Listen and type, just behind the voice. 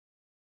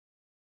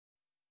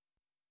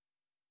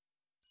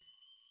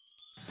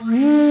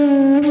Where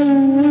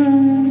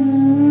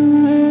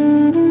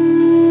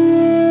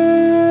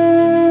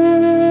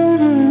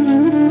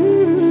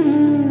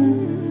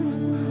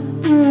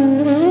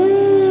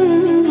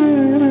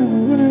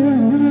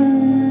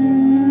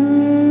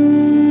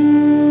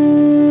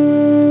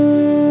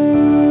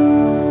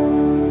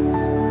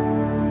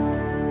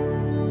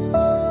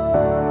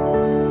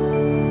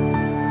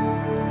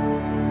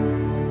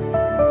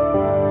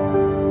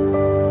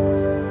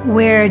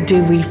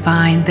do we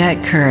find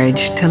that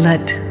courage to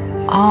let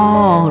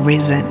all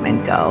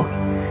resentment go?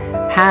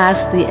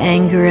 Past the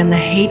anger and the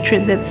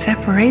hatred that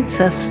separates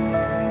us,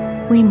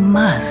 we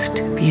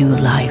must view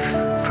life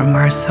from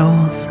our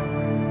souls.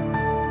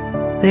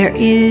 There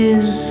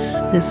is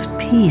this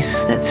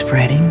peace that's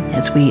spreading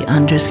as we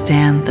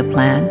understand the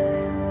plan,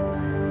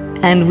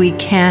 and we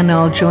can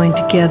all join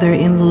together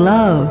in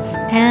love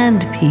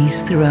and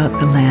peace throughout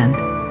the land.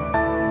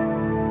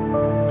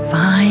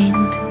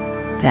 Find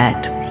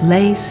that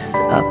place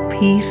of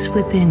peace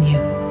within you.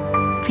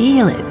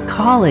 Feel it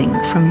calling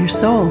from your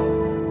soul,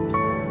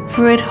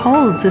 for it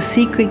holds the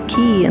secret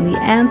key and the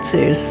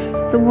answers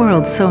the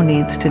world so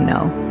needs to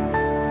know.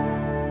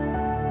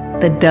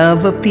 The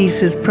dove of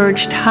peace is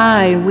perched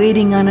high,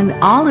 waiting on an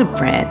olive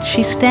branch.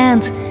 She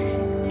stands.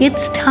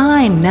 It's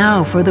time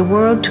now for the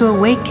world to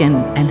awaken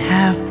and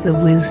have the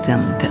wisdom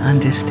to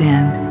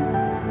understand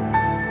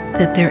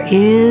that there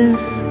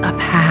is a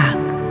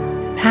path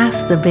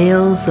past the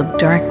veils of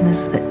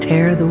darkness that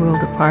tear the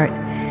world apart,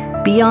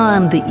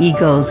 beyond the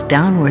ego's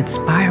downward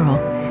spiral.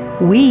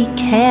 We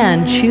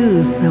can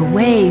choose the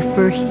way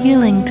for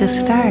healing to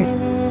start.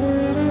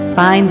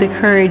 Find the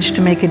courage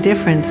to make a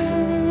difference.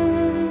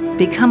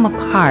 Become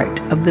a part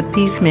of the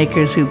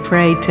peacemakers who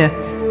pray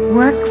to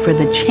work for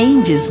the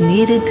changes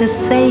needed to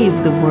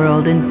save the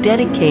world and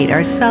dedicate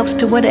ourselves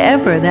to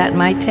whatever that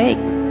might take.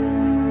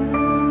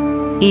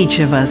 Each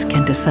of us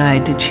can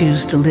decide to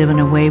choose to live in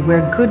a way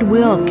where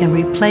goodwill can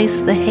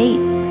replace the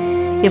hate.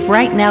 If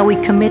right now we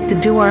commit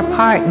to do our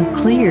part and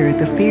clear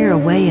the fear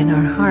away in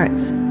our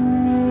hearts.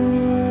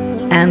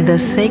 And the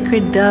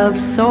sacred dove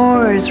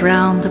soars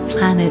round the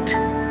planet.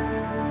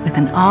 With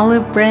an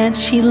olive branch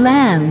she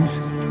lands.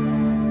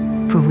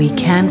 For we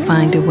can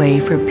find a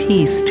way for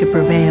peace to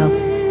prevail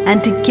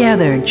and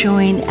together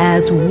join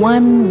as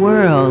one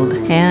world,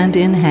 hand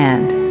in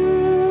hand.